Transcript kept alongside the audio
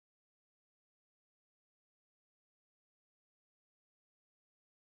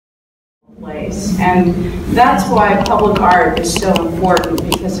place. And that's why public art is so important,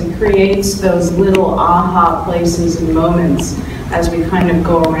 because it creates those little aha places and moments as we kind of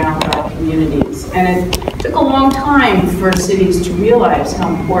go around our communities. And it took a long time for cities to realize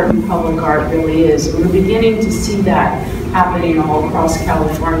how important public art really is. We're beginning to see that happening all across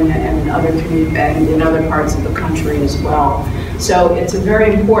California and in other communities and in other parts of the country as well. So it's a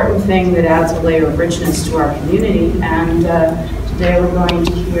very important thing that adds a layer of richness to our community. And today we're going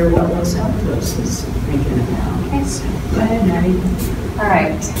to hear what Los Altos is thinking about. Okay, so go ahead, Maddy. All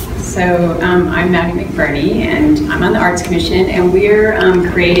right, so I'm Maddy McBirney, and I'm on the Arts Commission, and we're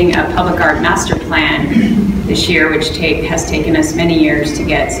creating a public art master plan this year, which has taken us many years to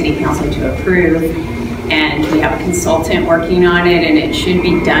get City Council to approve. And we have a consultant working on it, and it should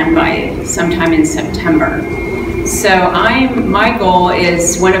be done by sometime in September. So my goal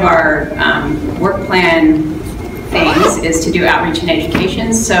is, one of our work plan things is to do outreach and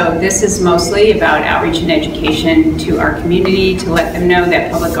education. So this is mostly about outreach and education to our community, to let them know that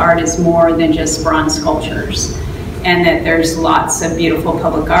public art is more than just bronze sculptures, and that there's lots of beautiful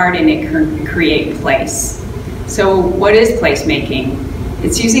public art and it can create place. So what is placemaking?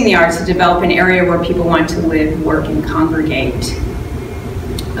 It's using the arts to develop an area where people want to live, work, and congregate.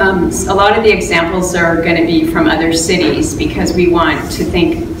 A lot of the examples are going to be from other cities, because we want to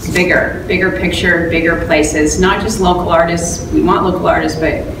think bigger picture, bigger places, not just local artists. We want local artists,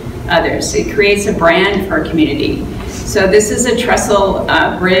 but others. It creates a brand for our community. So this is a trestle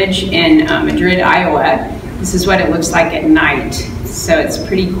bridge in Madrid, Iowa. This is what it looks like at night. So it's a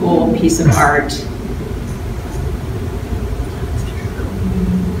pretty cool piece of art.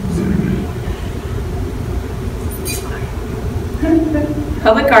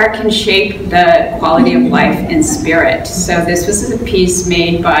 Public art can shape the quality of life and spirit. So this was a piece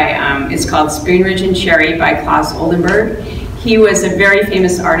made by, it's called Spoon, Ridge and Cherry by Klaus Oldenburg. He was a very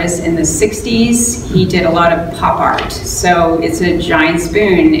famous artist in the 60s. He did a lot of pop art. So it's a giant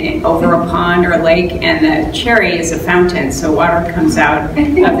spoon over a pond or a lake, and the cherry is a fountain, so water comes out of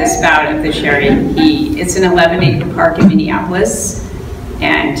the spout of the cherry. It's an 11-acre park in Minneapolis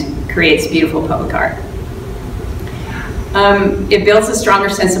and creates beautiful public art. It builds a stronger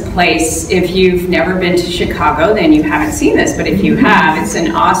sense of place. If you've never been to Chicago, then you haven't seen this, but if you have, it's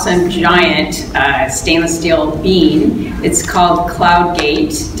an awesome giant stainless steel bean. It's called Cloud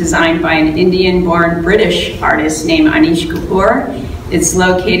Gate, designed by an Indian-born British artist named Anish Kapoor. It's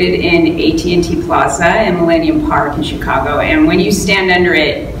located in AT&T Plaza in Millennium Park in Chicago, and when you stand under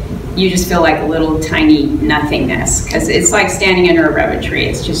it, you just feel like a little tiny nothingness, because it's like standing under a redwood tree.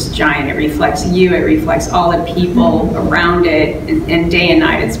 It's just giant. It reflects you, it reflects all the people around it, and day and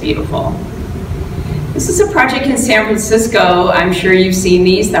night it's beautiful. This is a project in San Francisco. I'm sure you've seen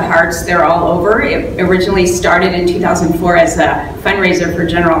these, the hearts, they're all over. It originally started in 2004 as a fundraiser for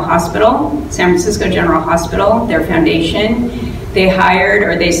General Hospital, San Francisco General Hospital, their foundation. They hired,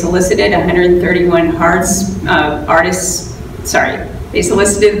 or they solicited 131 They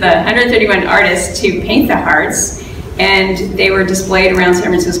solicited the 131 artists to paint the hearts, and they were displayed around San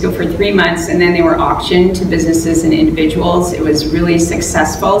Francisco for 3 months, and then they were auctioned to businesses and individuals. It was really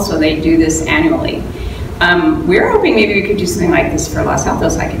successful, so they do this annually. We're hoping maybe we could do something like this for Los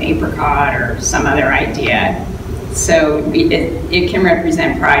Altos, like an apricot or some other idea. So it can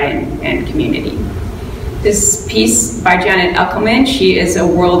represent pride and community. This piece by Janet Eckelman, she is a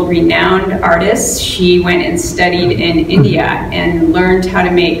world-renowned artist. She went and studied in India and learned how to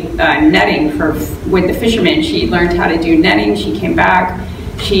make netting with the fishermen. She learned how to do netting. She came back.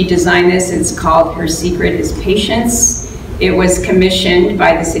 She designed this. It's called Her Secret is Patience. It was commissioned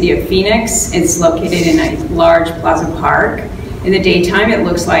by the city of Phoenix. It's located in a large plaza park. In the daytime, it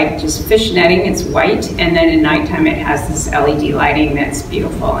looks like just fish netting. It's white, and then at nighttime, it has this LED lighting that's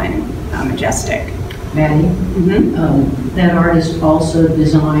beautiful and majestic. Maddy, that artist also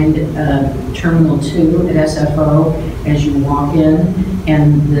designed Terminal 2 at SFO as you walk in,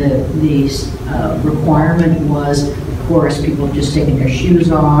 and the requirement was, of course, people just taking their shoes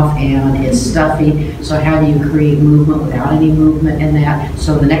off, and it's stuffy, so how do you create movement without any movement in that?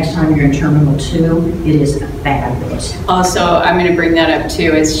 So the next time you're in Terminal 2, it is fabulous. Also, I'm going to bring that up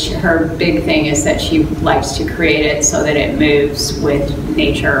too, is her big thing is that she likes to create it so that it moves with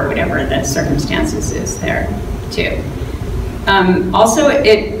nature or whatever the circumstances is there too. Also,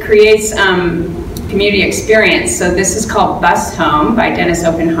 it creates community experience. So this is called Bus Home by Dennis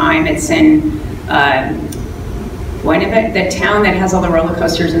Oppenheim. It's in the town that has all the roller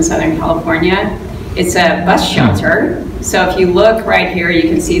coasters in Southern California. It's a bus shelter. So if you look right here, you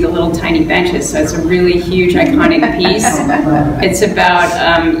can see the little tiny benches. So it's a really huge, iconic piece. It's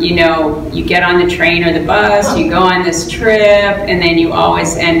about, you know, you get on the train or the bus, you go on this trip, and then you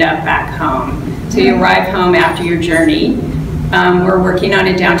always end up back home. So you arrive home after your journey. We're working on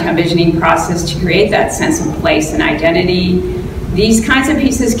a downtown visioning process to create that sense of place and identity. These kinds of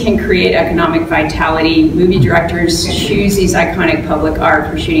pieces can create economic vitality. Movie directors choose these iconic public art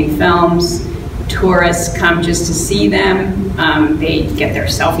for shooting films. Tourists come just to see them. They get their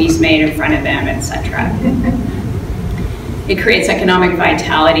selfies made in front of them, etc. It creates economic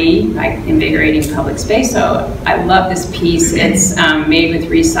vitality by invigorating public space. So I love this piece. It's made with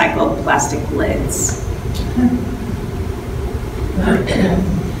recycled plastic lids.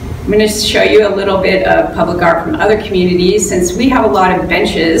 I'm going to show you a little bit of public art from other communities. Since we have a lot of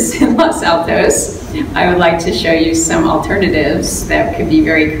benches in Los Altos, I would like to show you some alternatives that could be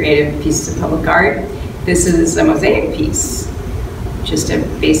very creative pieces of public art. This is a mosaic piece, just a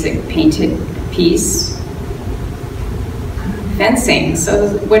basic painted piece. Fencing.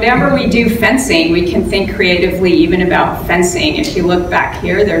 So whatever we do fencing, we can think creatively even about fencing. If you look back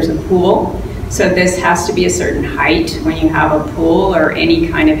here, there's a pool. So this has to be a certain height when you have a pool or any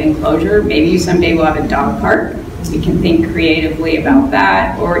kind of enclosure. Maybe someday we'll have a dog park. We can think creatively about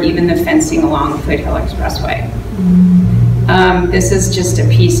that, or even the fencing along the Foothill Expressway. This is just a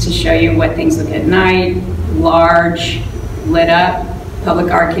piece to show you what things look at night, large, lit up. Public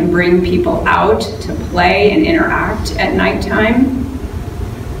art can bring people out to play and interact at nighttime.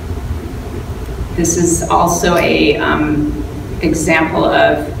 This is also a example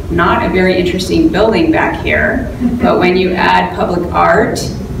of not a very interesting building back here, but when you add public art,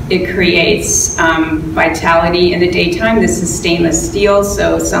 it creates vitality in the daytime. This is stainless steel,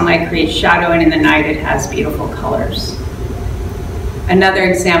 so sunlight creates shadow, and in the night it has beautiful colors. Another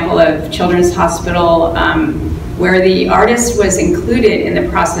example of Children's Hospital, where the artist was included in the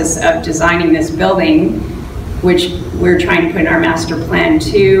process of designing this building, which we're trying to put in our master plan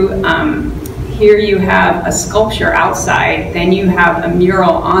too. Here you have a sculpture outside, then you have a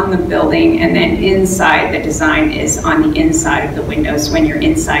mural on the building, and then inside the design is on the inside of the windows. When you're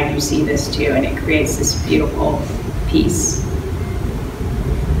inside, you see this too, and it creates this beautiful piece.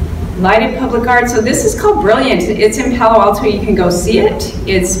 Lighted public art, so this is called Brilliant. It's in Palo Alto, you can go see it.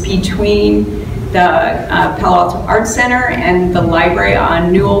 It's between the Palo Alto Art Center and the library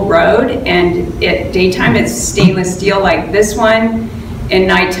on Newell Road, and at daytime it's stainless steel like this one. In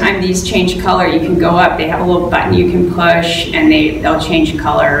nighttime, these change color. You can go up, they have a little button you can push, and they'll change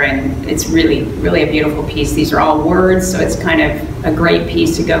color, and it's really, really a beautiful piece. These are all words, so it's kind of a great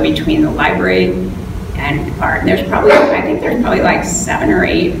piece to go between the library and art. And there's probably, I think there's probably like 7 or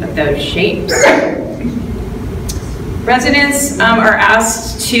 8 of those shapes. Residents are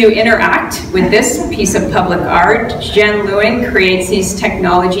asked to interact with this piece of public art. Jen Lewin creates these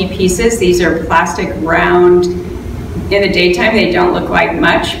technology pieces. These are plastic round. In the daytime, they don't look like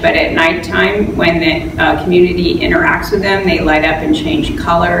much, but at nighttime, when the community interacts with them, they light up and change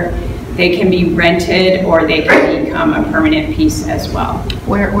color. They can be rented, or they can become a permanent piece as well.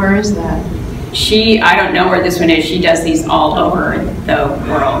 Where is that? I don't know where this one is. She does these all over the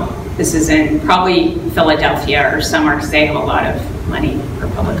world. This is in probably Philadelphia or somewhere, because they have a lot of money for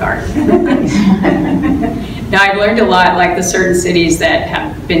public art. Now, I've learned a lot, like the certain cities that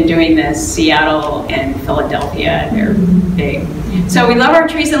have been doing this, Seattle and Philadelphia, they're big. So we love our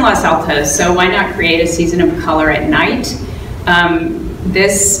trees in Los Altos, so why not create a season of color at night?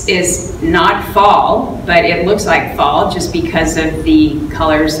 This is not fall, but it looks like fall just because of the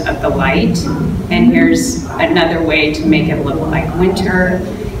colors of the light. And here's another way to make it look like winter.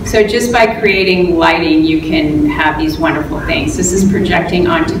 So just by creating lighting, you can have these wonderful things. This is projecting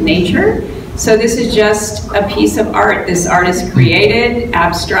onto nature. So this is just a piece of art this artist created,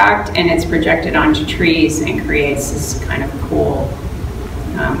 abstract, and it's projected onto trees and creates this kind of cool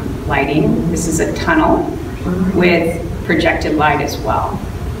lighting. This is a tunnel with projected light as well.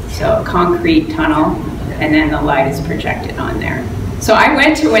 So a concrete tunnel, and then the light is projected on there. So I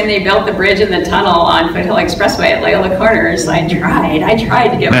went to when they built the bridge and the tunnel on Foothill Expressway at Loyola Corners. I tried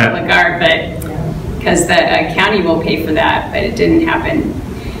to get public art, but because the county will pay for that, but it didn't happen.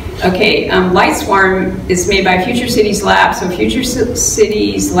 Okay, Light Swarm is made by Future Cities Lab. So Future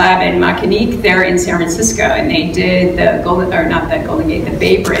Cities Lab and Macanique, they're in San Francisco, and they did the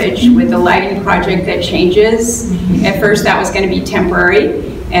Bay Bridge with the lighting project that changes. At first that was going to be temporary,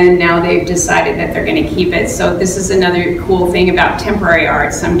 and now they've decided that they're going to keep it. So this is another cool thing about temporary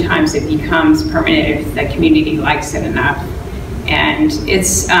art. Sometimes it becomes permanent if the community likes it enough. And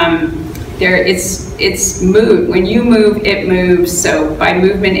it's it's moved. When you move, it moves. So by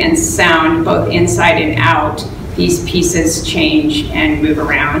movement and sound, both inside and out, these pieces change and move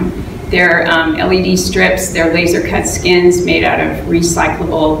around. They're LED strips, they're laser cut skins made out of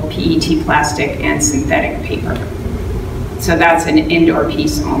recyclable PET plastic and synthetic paper. So that's an indoor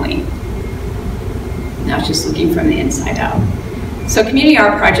piece only. Not just looking from the inside out. So community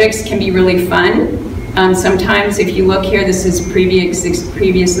art projects can be really fun. Sometimes if you look here, this is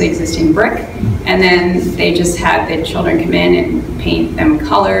previously existing brick, and then they just had the children come in and paint them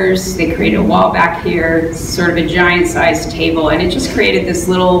colors. They created a wall back here, sort of a giant sized table, and it just created this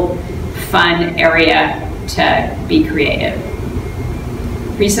little fun area to be creative.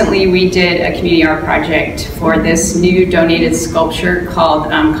 Recently we did a community art project for this new donated sculpture called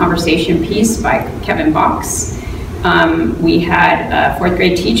Conversation Piece by Kevin Box. We had a 4th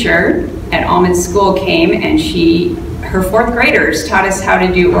grade teacher at Almond School came, and her 4th graders taught us how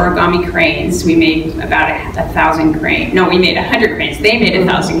to do origami cranes. We made about 1,000 cranes. No, we made 100 cranes. They made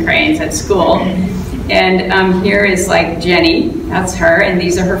 1,000 cranes at school. And here is like Jenny, that's her, and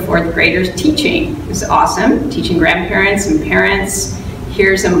these are her 4th graders teaching. It was awesome, teaching grandparents and parents.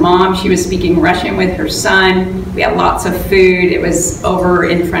 Here's a mom, she was speaking Russian with her son. We had lots of food. It was over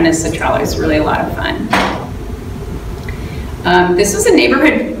in front of Central. It was really a lot of fun. This was a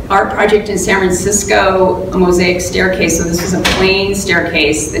neighborhood art project in San Francisco, a mosaic staircase. So this was a plain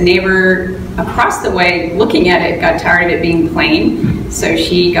staircase. The neighbor across the way looking at it got tired of it being plain. So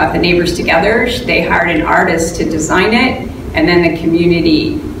she got the neighbors together. They hired an artist to design it, and then the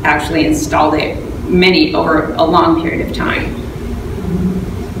community actually installed it over a long period of time.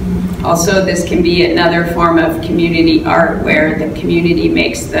 Also, this can be another form of community art where the community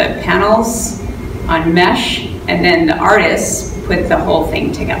makes the panels on mesh, and then the artists put the whole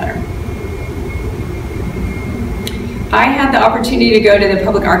thing together. I had the opportunity to go to the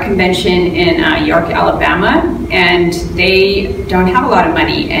Public Art Convention in York, Alabama, and they don't have a lot of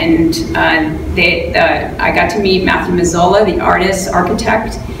money. And I got to meet Matthew Mazzola, the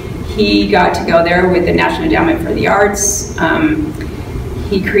architect. He got to go there with the National Endowment for the Arts.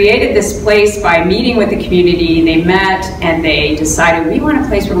 He created this place by meeting with the community. They met and they decided, we want a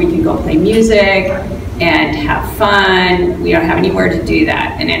place where we can go play music and have fun. We don't have anywhere to do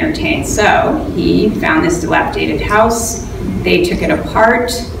that and entertain. So he found this dilapidated house. They took it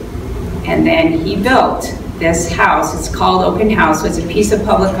apart, and then he built this house. It's called Open House. So it's a piece of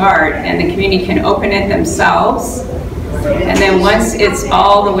public art, and the community can open it themselves. And then once it's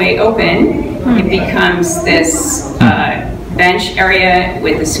all the way open, it becomes this bench area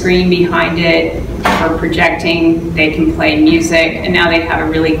with a screen behind it for projecting. They can play music, and now they have a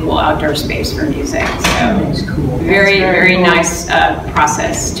really cool outdoor space for music. So that's cool. Very nice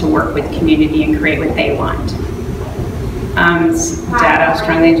process to work with community and create what they want. Data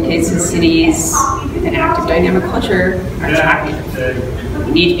strongly educates the cities with an active dynamic culture are attractive.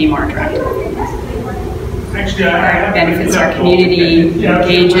 We need to be more attractive. Art benefits our community,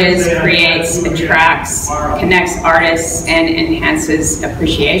 engages, creates, attracts, connects artists, and enhances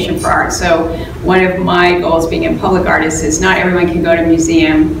appreciation for art. So one of my goals being a public artist is not everyone can go to a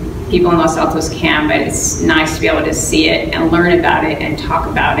museum. People in Los Altos can, but it's nice to be able to see it and learn about it and talk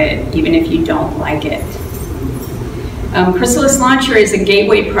about it, even if you don't like it. Chrysalis Launcher is a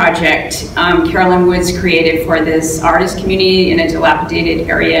gateway project Carolyn Woods created for this artist community in a dilapidated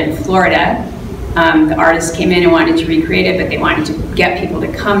area in Florida. The artist came in and wanted to recreate it, but they wanted to get people to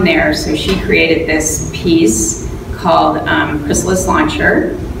come there, so she created this piece called Chrysalis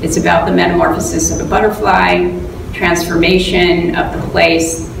Launcher. It's about the metamorphosis of a butterfly, transformation of the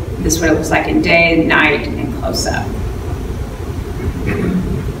place. This is what it looks like in day, night, and close-up.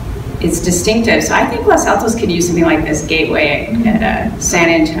 It's distinctive, so I think Los Altos could use something like this gateway at San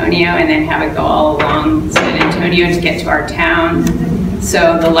Antonio, and then have it go all along San Antonio to get to our town.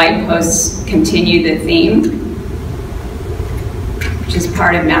 So the light posts continue the theme, which is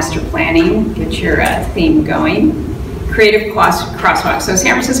part of master planning. Get your theme going. Creative crosswalk. So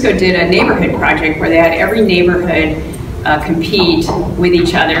San Francisco did a neighborhood project where they had every neighborhood compete with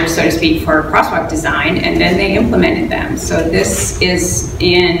each other, so to speak, for crosswalk design, and then they implemented them. So this is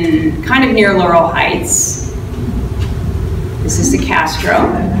in kind of near Laurel Heights. This is the Castro.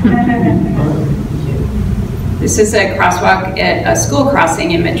 This is a crosswalk at a school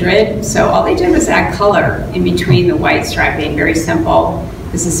crossing in Madrid. So all they did was add color in between the white striping, very simple.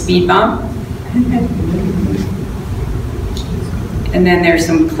 This is speed bump. And then there's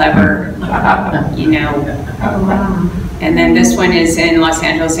some clever, and then this one is in Los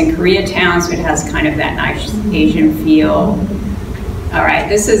Angeles in Koreatown, so it has kind of that nice Asian feel. All right,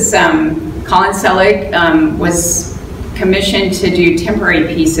 this is Colin Selig was commissioned to do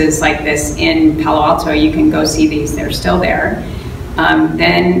temporary pieces like this in Palo Alto. You can go see these, they're still there.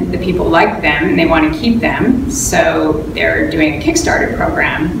 Then the people like them and they want to keep them, so they're doing a Kickstarter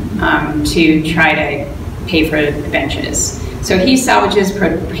program to try to pay for the benches. So he salvages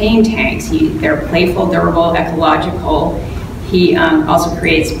propane tanks. They're playful, durable, ecological. He also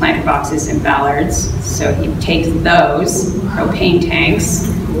creates planter boxes and ballards. So he takes those propane tanks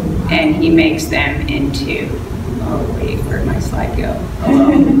and he makes them into, oh wait, where'd my slide go?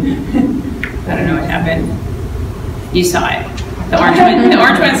 Hello. I don't know what happened. You saw it. The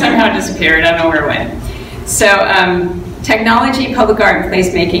orange one somehow disappeared. I don't know where it went. So technology, public art, and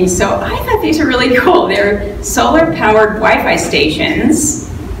placemaking. So I thought these are really cool. They're solar-powered Wi-Fi stations.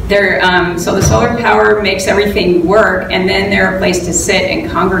 So the solar power makes everything work, and then they're a place to sit and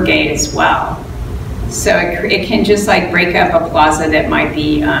congregate as well. So it can just like break up a plaza that might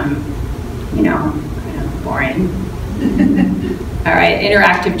be, you know, boring. All right,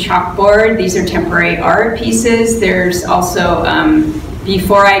 interactive chalkboard. These are temporary art pieces. There's also,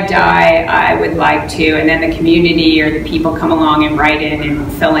 before I die, I would like to, and then the community or the people come along and write in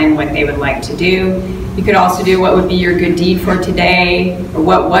and fill in what they would like to do. You could also do what would be your good deed for today, or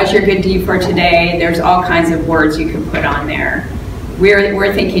what was your good deed for today. There's all kinds of words you could put on there.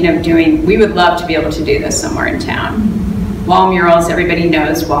 We're thinking of doing, we would love to be able to do this somewhere in town. Wall murals, everybody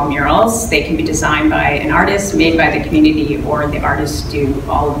knows wall murals. They can be designed by an artist, made by the community, or the artists do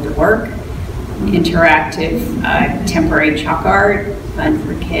all of the work. Interactive, temporary chalk art, fun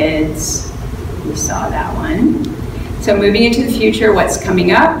for kids. We saw that one. So moving into the future, what's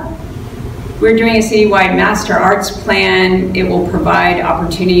coming up? We're doing a citywide master arts plan. It will provide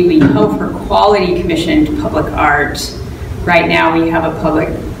opportunity, we hope, for quality commissioned public art. Right now we have a public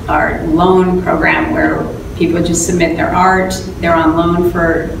art loan program where people just submit their art. They're on loan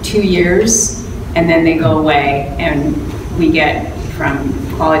for 2 years and then they go away, and we get from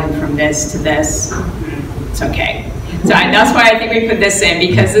quality from this to this. It's okay. So that's why I think we put this in,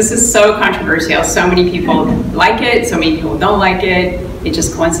 because this is so controversial. So many people like it, so many people don't like it. It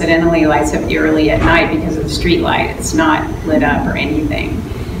just coincidentally lights up eerily at night because of the street light. It's not lit up or anything.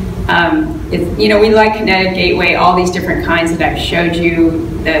 You know, we like Kinetic Gateway, all these different kinds that I've showed you.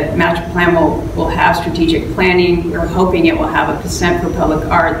 The master plan will have strategic planning. We're hoping it will have a % for public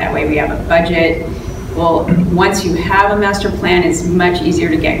art. That way we have a budget. Well, once you have a master plan, it's much easier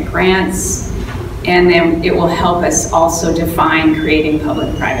to get grants. And then it will help us also define creating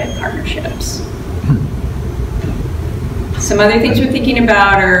public-private partnerships. Some other things we're thinking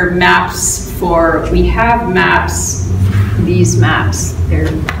about are maps we have maps, these maps. They're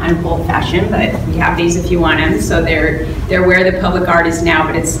kind of old-fashioned, but we have these if you want them. So they're where the public art is now,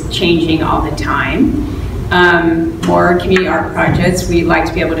 but it's changing all the time. More community art projects. We like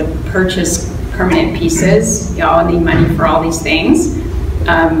to be able to purchase permanent pieces. Y'all need money for all these things.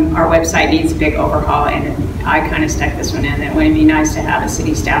 Our website needs a big overhaul, and I kind of stuck this one in. That wouldn't be nice to have a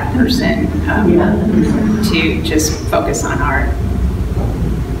city staff person to just focus on art.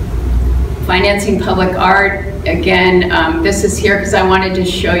 Financing public art. Again, this is here because I wanted to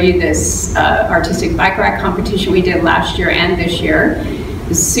show you this artistic bike rack competition we did last year and this year. It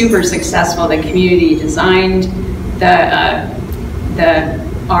was super successful. The community designed the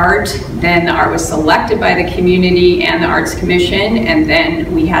art, then the art was selected by the community and the Arts Commission, and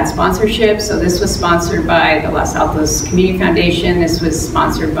then we had sponsorship. So this was sponsored by the Los Altos Community Foundation. This was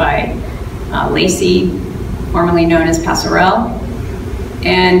sponsored by Lacey, formerly known as Passerelle.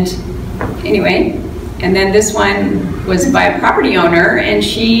 And anyway, and then this one was by a property owner, and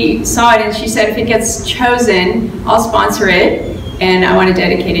she saw it and she said, if it gets chosen, I'll sponsor it. And I want to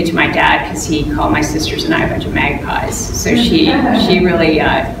dedicate it to my dad because he called my sisters and I a bunch of magpies. So she really,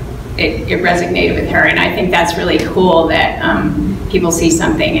 it resonated with her. And I think that's really cool that people see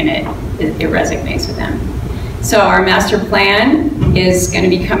something and it resonates with them. So our master plan is going to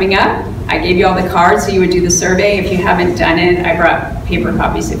be coming up. I gave you all the cards so you would do the survey. If you haven't done it, I brought paper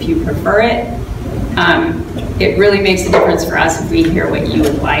copies if you prefer it. It really makes a difference for us if we hear what you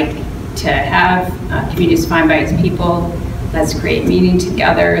would like to have. Communities defined by its people. Let's create meaning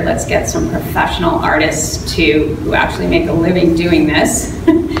together. Let's get some professional artists who actually make a living doing this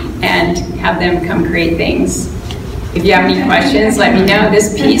and have them come create things. If you have any questions, let me know.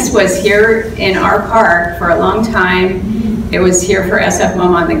 This piece was here in our park for a long time. It was here for SF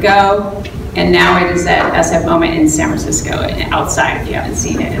MoMA on the Go, and now it is at SF MoMA in San Francisco, outside if you haven't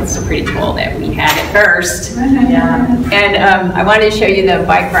seen it. It's pretty cool that we had it first. Yeah. And I wanted to show you the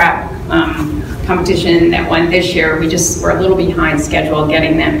bike rack competition that won this year. We just were a little behind schedule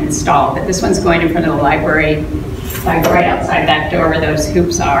getting them installed, but this one's going in front of the library, like right outside that door where those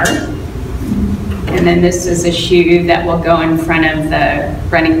hoops are. And then this is a shoe that will go in front of the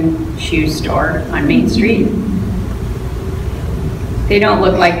running shoe store on Main Street. They don't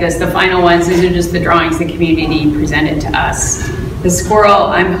look like this. The final ones, these are just the drawings the community presented to us. The squirrel,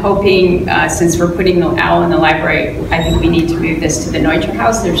 I'm hoping, since we're putting the owl in the library, I think we need to move this to the Neutra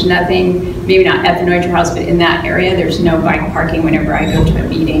House. There's nothing, maybe not at the Neutra House, but in that area, there's no bike parking whenever I go to a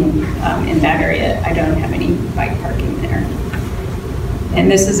meeting in that area. I don't have any bike parking there. And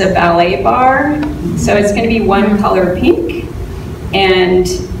this is a ballet bar. So it's going to be one color pink. And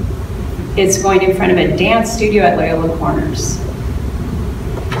it's going in front of a dance studio at Loyola Corners.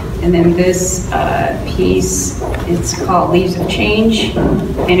 And then this piece, it's called Leaves of Change,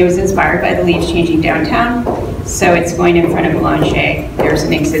 and it was inspired by the leaves changing downtown. So it's going in front of Boulanger. There's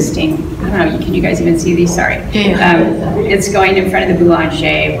an existing, I don't know, can you guys even see these? Sorry. It's going in front of the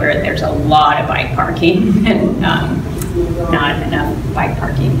Boulanger where there's a lot of bike parking and not enough bike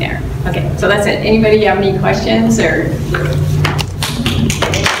parking there. Okay, so that's it. Anybody have any questions or?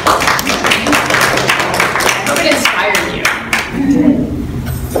 I hope it inspired you.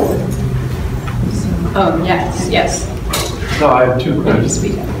 Oh, yes, yes. So I have two questions.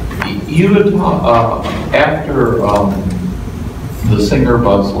 You had after the Singer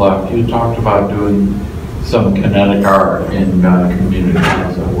bus left, you talked about doing some kinetic art in community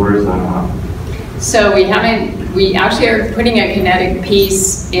plaza. Where is that at? So we actually are putting a kinetic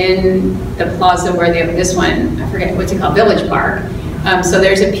piece in the plaza where this one, I forget what's it called, Village Park. So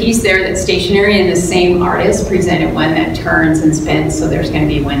there's a piece there that's stationary, and the same artist presented one that turns and spins, so there's going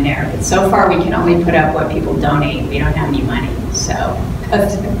to be one there. But so far, we can only put up what people donate. We don't have any money, so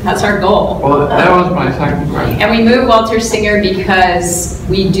that's our goal. Well, that was my second question. And we moved Walter Singer because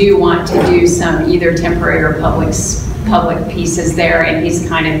we do want to do some either temporary or public pieces there, and he's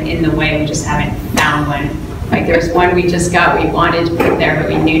kind of in the way. We just haven't found one. Like there's one we just got, we wanted to put there, but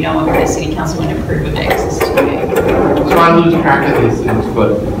we knew no one from the city council would approve of it because it's too big. So I lose track of these things,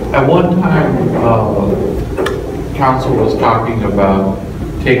 but at one time, council was talking about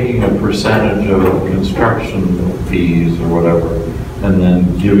taking a percentage of construction fees or whatever, and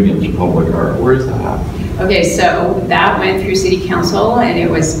then giving it to public art. Where's that? Okay, so that went through city council and it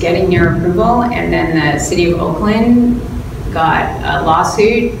was getting their approval, and then the city of Oakland got a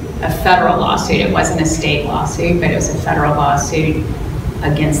lawsuit, a federal lawsuit. It wasn't a state lawsuit, but it was a federal lawsuit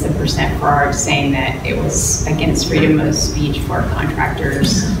against the percent for art, saying that it was against freedom of speech for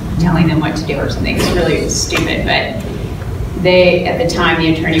contractors, telling them what to do or something. It's really stupid, but they, at the time,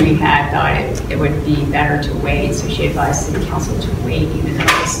 the attorney we had thought it would be better to wait, so she advised city council to wait, even though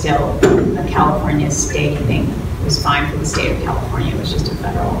it was still a California state thing. It was fine for the state of California, it was just a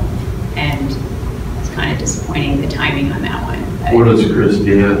federal. And it's kind of disappointing, the timing on that one. But, what does Chris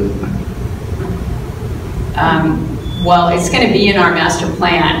Diaz think? Well, it's going to be in our master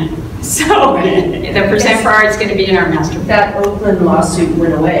plan. So the percent for art is going to be in our master plan. That Oakland lawsuit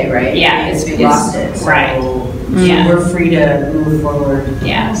went away, right? Yeah, we lost it. So right. Yeah. We're free to move forward.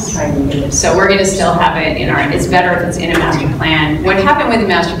 Yes. Trying to get it. So we're going to still have it in our, it's better if it's in a master plan. What happened with the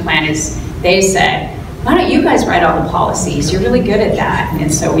master plan is they said, why don't you guys write all the policies? You're really good at that.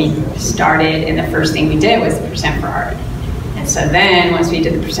 And so we started, and the first thing we did was the percent for art. And so then once we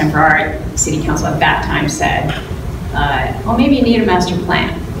did the percent for art, city council at that time said, well, maybe you need a master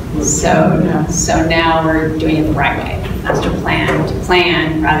plan. So now we're doing it the right way. Master plan to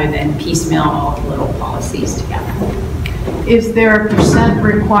plan rather than piecemeal all the little policies together. Is there a percent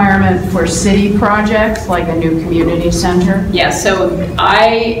requirement for city projects, like a new community center? Yeah, so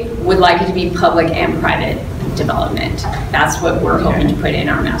I would like it to be public and private development. That's what we're hoping to put in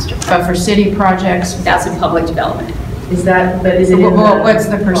our master plan. But for city projects? That's a public development. is that, but is it in what's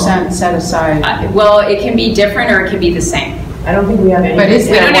the percent set aside? Well, it can be different or it can be the same. I don't think we have anything. But is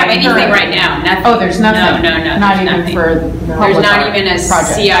We don't have anything right now, nothing. Oh, there's nothing? No, Not there's even nothing. for There's not even a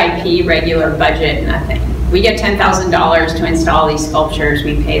CIP regular budget, nothing. We get $10,000 to install these sculptures.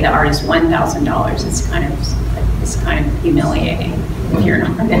 We pay the artist $1,000. It's kind of humiliating. If you're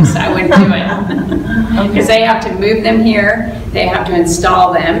an artist, I wouldn't do it. Because they have to move them here, they have to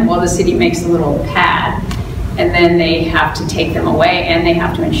install them. Well, the city makes a little pad, and then they have to take them away, and they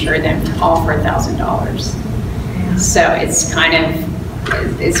have to insure them all for $1,000. So it's kind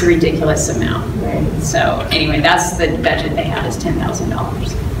of, it's a ridiculous amount. Right. So anyway, that's the budget they have is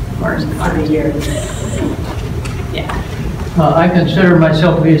 $10,000 for a year. Yeah. I consider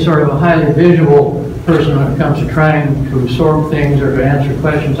myself to be sort of a highly visual person when it comes to trying to absorb things or to answer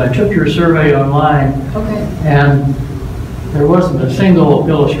questions. I took your survey online, Okay. and there wasn't a single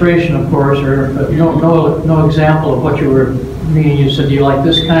illustration, of course, or you don't know no example of what you were meaning. You said, do you like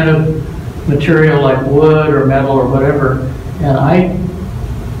this kind of material, like wood or metal or whatever? And I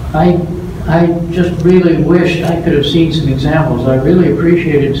I just really wished I could have seen some examples. I really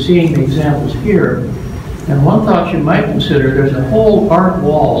appreciated seeing the examples here. And one thought you might consider, there's a whole art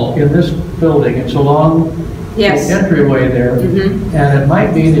wall in this building. It's along Yes. the entryway there. And it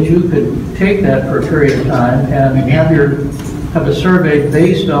might be that you could take that for a period of time and have a survey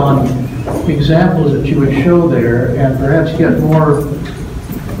based on examples that you would show there, and perhaps get more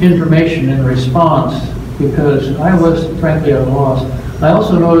information in response, because I was frankly at a loss. I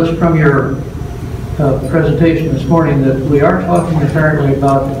also noticed from your presentation this morning that we are talking apparently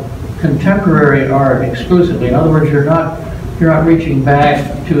about contemporary art exclusively. In other words, you're not reaching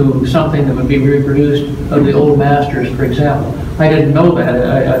back to something that would be reproduced of the old masters, for example. I didn't know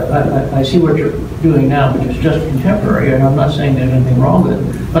that. I see what you're doing now, which is just contemporary, and I'm not saying there's anything wrong with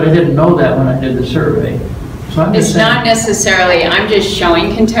it, but I didn't know that when I did the survey. So I'm just It's saying, not necessarily, I'm just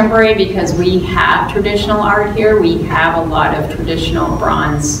showing contemporary because we have traditional art here. We have a lot of traditional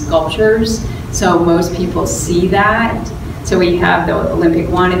bronze sculptures, so most people see that. So we have the Olympic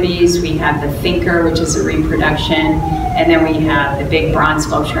wannabes, we have the Thinker, which is a reproduction, and then we have the big bronze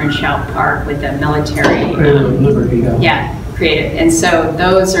sculpture in Shout Park with the military. Liberty, Yeah, creative. And so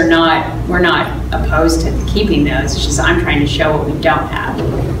those are not, we're not opposed to keeping those. It's just I'm trying to show what we don't have.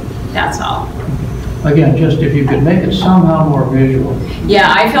 That's all. Again, just if you could make it somehow more visual.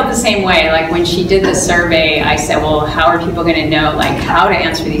 Yeah, I felt the same way. Like when she did the survey, I said, well, how are people going to know like how to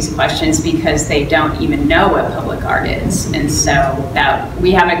answer these questions, because they don't even know what public art is. And so that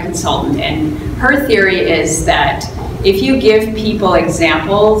we have a consultant, and her theory is that if you give people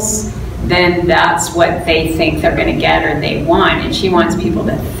examples, then that's what they think they're going to get or they want, and she wants people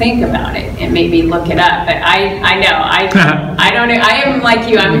to think about it and maybe look it up. But I don't know. I am like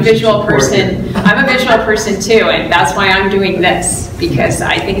you. I'm a visual person. I'm a visual person too, and that's why I'm doing this, because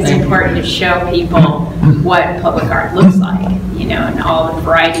I think it's important to show people what public art looks like, you know, and all the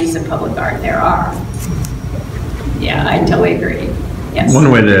varieties of public art there are. Yeah, I totally agree. Yes.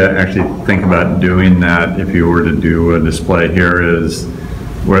 One way to actually think about doing that, if you were to do a display here, is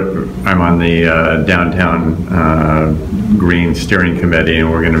I'm on the downtown green steering committee,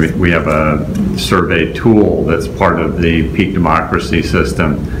 and we have a survey tool that's part of the peak democracy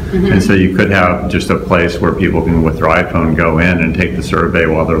system. And so you could have just a place where people can, with their iPhone, go in and take the survey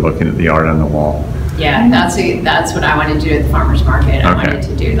while they're looking at the art on the wall. Yeah, that's what I wanted to do at the farmer's market. I wanted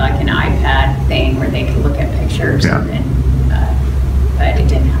to do like an iPad thing where they could look at pictures, but it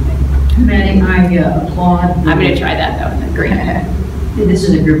didn't happen. Maddy, I applaud. I'm going to try that though in the green. This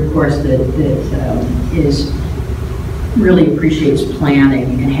is a group, of course, that really appreciates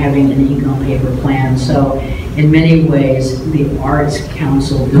planning and having an ink on paper plan. So in many ways, the Arts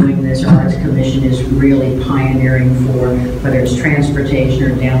Council doing this, Arts Commission, is really pioneering for whether it's transportation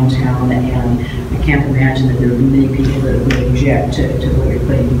or downtown, and I can't imagine that there are many people that would object to what you're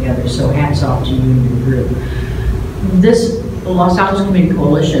putting together. So hats off to you and your group. The Los Altos Community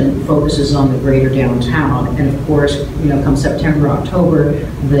Coalition focuses on the greater downtown, and of course, you know, come September, October,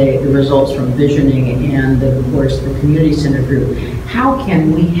 the results from visioning, and of course the community center group. How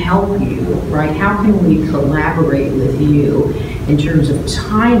can we help you, right? How can we collaborate with you in terms of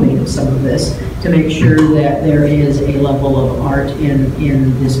timing of some of this to make sure that there is a level of art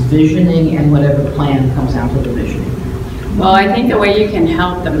in this visioning and whatever plan comes out of the visioning? Well, I think the way you can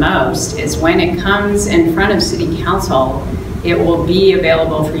help the most is when it comes in front of City Council, it will be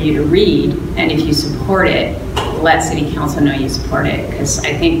available for you to read, and if you support it, let City Council know you support it, because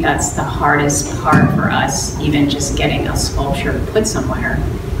I think that's the hardest part for us, even just getting a sculpture put somewhere,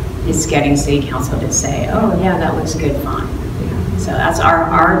 is getting City Council to say, oh yeah, that looks good, fine. So that's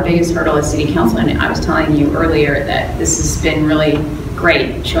our biggest hurdle as City Council, and I was telling you earlier that this has been really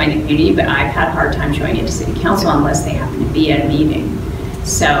great showing the community, but I've had a hard time showing it to City Council unless they happen to be at a meeting.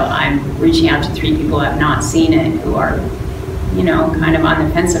 So I'm reaching out to 3 people who have not seen it, who are, you know, kind of on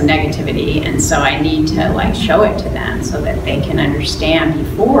the fence of negativity, and so I need to like show it to them so that they can understand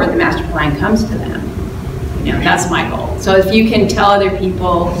before the master plan comes to them. You know, that's my goal. So if you can tell other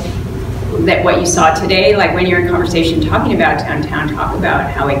people that what you saw today, like when you're in conversation talking about downtown, talk about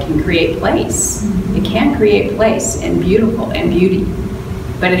how it can create place. It can create place and beautiful and beauty,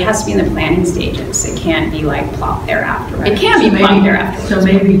 but it has to be in the planning stages. It can't be like plop there afterwards. It can be plop there afterwards. So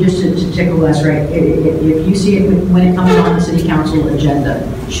maybe just to tickle us, right, if you see it when it comes on the City Council agenda,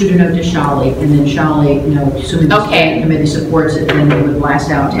 shoot a note to Shali, and then Shali, you know, assuming the planning committee supports it, then they would blast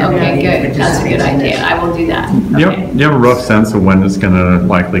out to everybody. Okay, good. That's a good idea. I will do that. Okay. Do you have a rough sense of when it's going to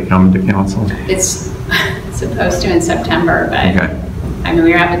likely come to council? It's supposed to in September, but okay. I mean,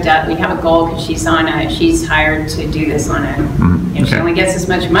 we have a goal because she's hired to do this on a, you know, she only gets this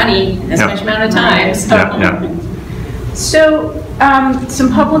much money in this much amount of time. So. So,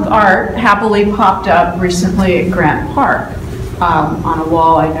 some public art happily popped up recently at Grant Park. On a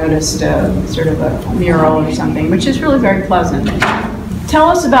wall, I noticed sort of a mural or something, which is really very pleasant. Tell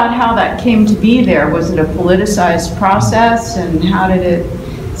us about how that came to be there. Was it a politicized process, and how did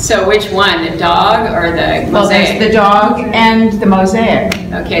it? So which one, the dog or the mosaic? Well, there's the dog and the mosaic.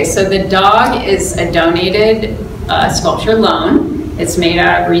 Okay, so the dog is a donated sculpture loan. It's made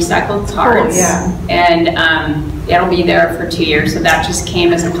out of recycled parts. Cool, yeah. And it'll be there for 2 years. So that just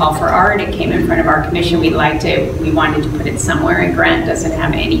came as a call for art. It came in front of our commission. We liked it. We wanted to put it somewhere, and Grant doesn't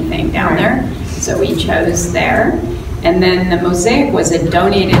have anything down there. So we chose there. And then the mosaic was a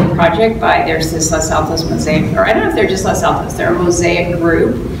donated project by, there's this Los Altos Mosaic, or I don't know if they're just Los Altos, they're a mosaic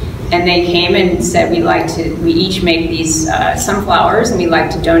group. And they came and said we each make these sunflowers, and we like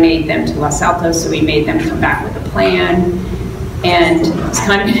to donate them to Los Altos. So we made them come back with a plan. And it's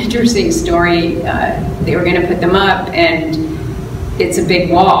kind of an interesting story. They were going to put them up, and it's a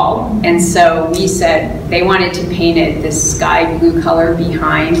big wall. And so we said they wanted to paint it this sky blue color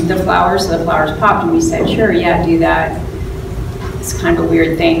behind the flowers, so the flowers popped. And we said, sure, yeah, do that. It's kind of a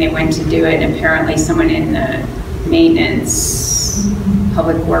weird thing. They went to do it, and apparently someone in the maintenance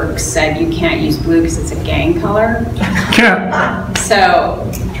public works said you can't use blue because it's a gang color.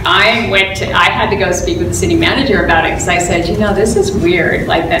 So I had to go speak with the city manager about it, because I said, you know, this is weird,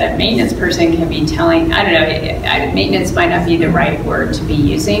 like that a maintenance person can be telling, I don't know, maintenance might not be the right word to be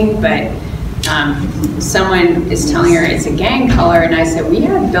using, but someone is telling her it's a gang color, and I said, we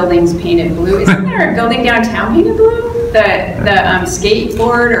have buildings painted blue. Isn't there a building downtown painted blue? The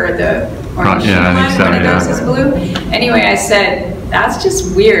skateboard or the orange one of those is blue? Anyway, I said, that's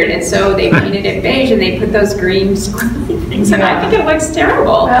just weird. And so they painted it beige, and they put those green squiggly things, and I think it looks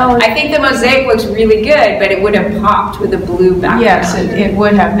terrible. Well, I think the mosaic looks really good, but it would have popped with a blue background. Yes, it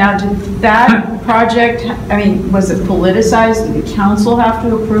would have. Now, did that project, I mean, was it politicized? Did the council have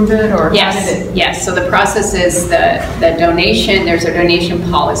to approve it, or yes, how did it? Yes. So the process is the donation. There's a donation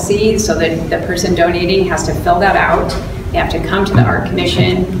policy, so that the person donating has to fill that out. They have to come to the art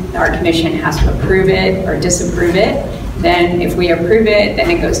commission. The art commission has to approve it or disapprove it. Then if we approve it,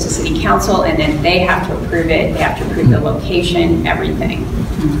 then it goes to city council, and then they have to approve it. They have to approve the location, everything.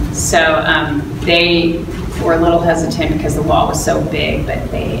 So they were a little hesitant because the wall was so big,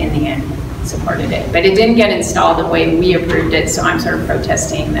 but they, in the end, supported it. But it didn't get installed the way we approved it, so I'm sort of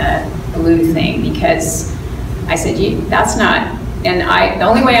protesting the blue thing, because I said, that's not, and the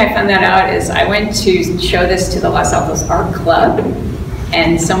only way I found that out is I went to show this to the Los Altos Art Club,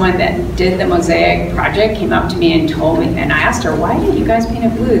 and someone that did the mosaic project came up to me and told me, and I asked her, why did you guys paint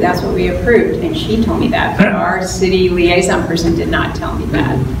it blue? That's what we approved. And she told me that, but our city liaison person did not tell me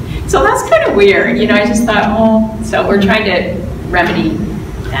that. So that's kind of weird. You know, I just thought, oh, so we're trying to remedy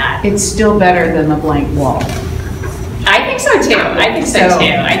that. It's still better than the blank wall. I think so too. I think so too.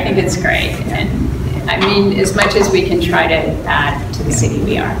 I think it's great. And I mean, as much as we can try to add to the city,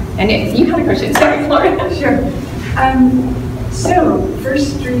 we are. And if you had a question, sorry, Florida. Sure. So,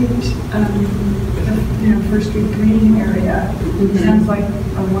 First Street, First Street Green area sounds like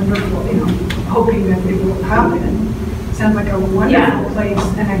a wonderful, hoping that it will happen. Sounds like a wonderful place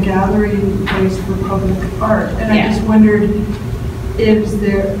and a gathering place for public art. And I just wondered, is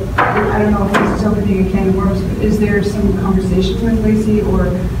there, I don't know if this is opening a can of worms, but is there some conversation with Lacey or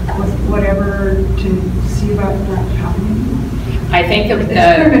with whatever to see about that happening? I think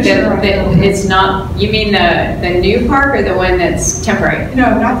it's not, you mean the new park or the one that's temporary?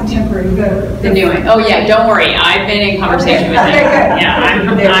 No, not the temporary, the new one. Oh yeah, don't worry. I've been in conversation with them.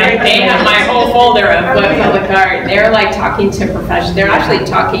 Yeah, they have my whole folder of what public art. They're like talking to professionals. They're actually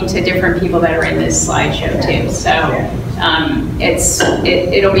talking to different people that are in this slideshow too. So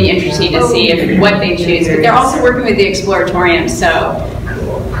it'll be interesting to see what they choose. But they're also working with the Exploratorium, so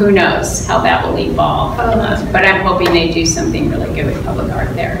who knows how that will evolve. But I'm hoping they do something really good with public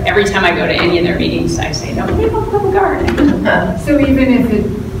art there. Every time I go to any of their meetings, I say, don't forget about public art. So even if it,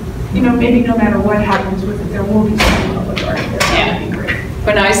 maybe no matter what happens with it, there will be some public art there. That would be great.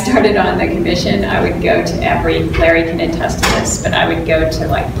 When I started on the commission, I would go to Larry can attest to this, but I would go to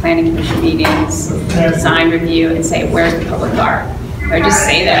like planning commission meetings, design review, and say, where's the public art? I would just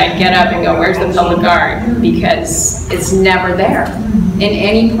say that. I'd get up and go, where's the public art? Because it's never there. In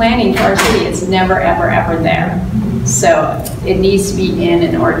any planning for our city, it's never, ever, ever there. So it needs to be in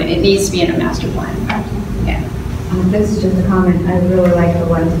an ordinance. It needs to be in a master plan. Yeah. This is just a comment. I really like the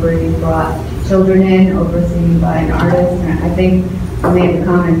ones where you brought children in, overseen by an artist. And I think I made the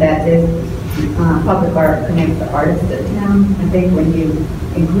comment that this public art connects the artists of town. I think when you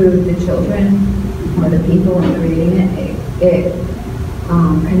include the children or the people in creating it, it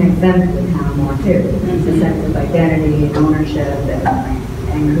connects them to the town more too. It's a sense of identity and ownership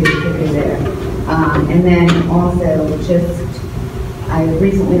and creativity there. And then also just, I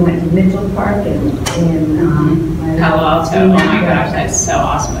recently went to Mitchell Park in Palo Alto. Oh my gosh, that's so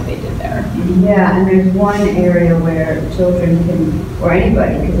awesome what they did there. Yeah, and there's one area where children can, or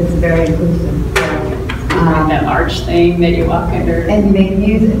anybody, because it's very inclusive. That arch thing that you walk under. And make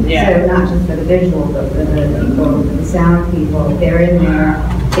music. Yeah. So not just for the visual, but for the people, for the sound people. They're in there,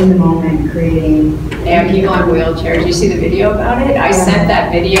 in the moment, creating. They have people in wheelchairs. You see the video about it? I sent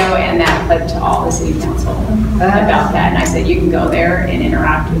that video and that clip to all the city council about that. And I said, you can go there and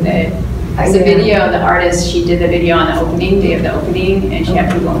interact with it. It's a video, the artist, she did the video on the opening, day of the opening, and she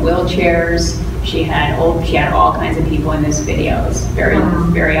had people in wheelchairs. She had all kinds of people in this video. It was very,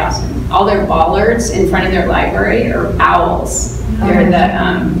 very awesome. All their bollards in front of their library are owls. They're the,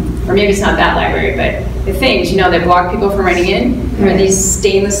 or maybe it's not that library, but the things, you know, that block people from running in, they're these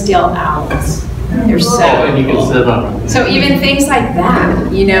stainless steel owls. They're so and you can sit on them. So even things like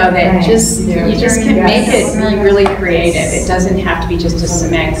that, you know, that just, you just can make it be really creative. It doesn't have to be just a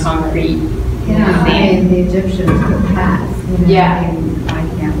cement, concrete Yeah, thing. and the Egyptians could pass. You know, Yeah. And I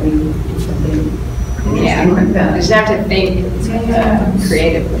can't wait to do something Yeah, interesting like that. you just have to think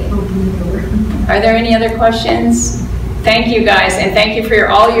creatively. Are there any other questions? Thank you guys, and thank you for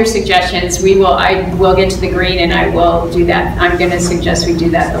all your suggestions. I will get to the green and I will do that. I'm gonna suggest we do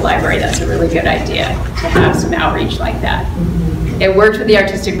that at the library. That's a really good idea, to have some outreach like that. It worked with the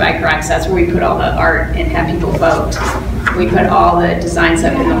artistic bike racks. That's where we put all the art and have people vote. We put all the designs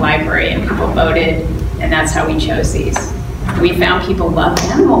up in the library and people voted, and that's how we chose these. We found people love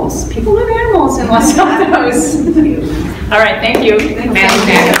animals. People love animals in Los Altos. All right, thank you.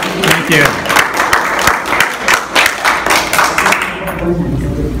 Thank you.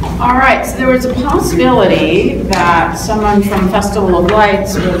 All right, so there was a possibility that someone from Festival of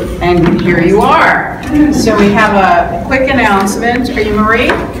Lights would, and here you are. So we have a quick announcement. Are you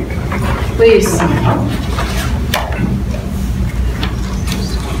Marie? Please.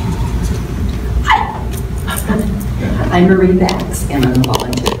 I'm Marie Bax, and I'm a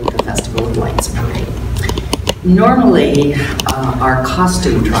volunteer with the Festival of Lights Parade. Normally, our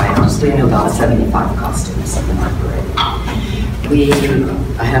costume tryouts, we have about 75 costumes in our parade. We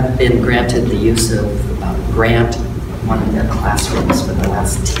have been granted the use of Grant, one of their classrooms for the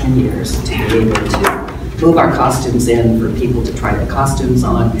last 10 years, to be able to move our costumes in for people to try the costumes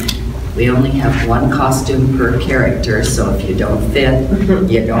on. We only have one costume per character, so if you don't fit,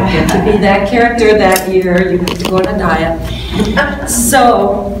 you don't get to be that character that year. You have to go on a diet.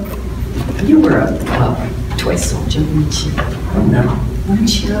 So, you were a toy soldier, weren't you? No.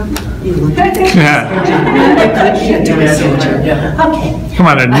 Weren't you? You look like a toy soldier. Okay. Come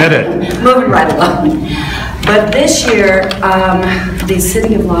on, admit it. Moving right along. But this year, the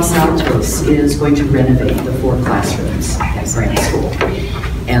City of Los Altos is going to renovate the 4 classrooms at Grant School.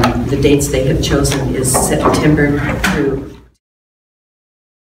 And the dates they have chosen is September through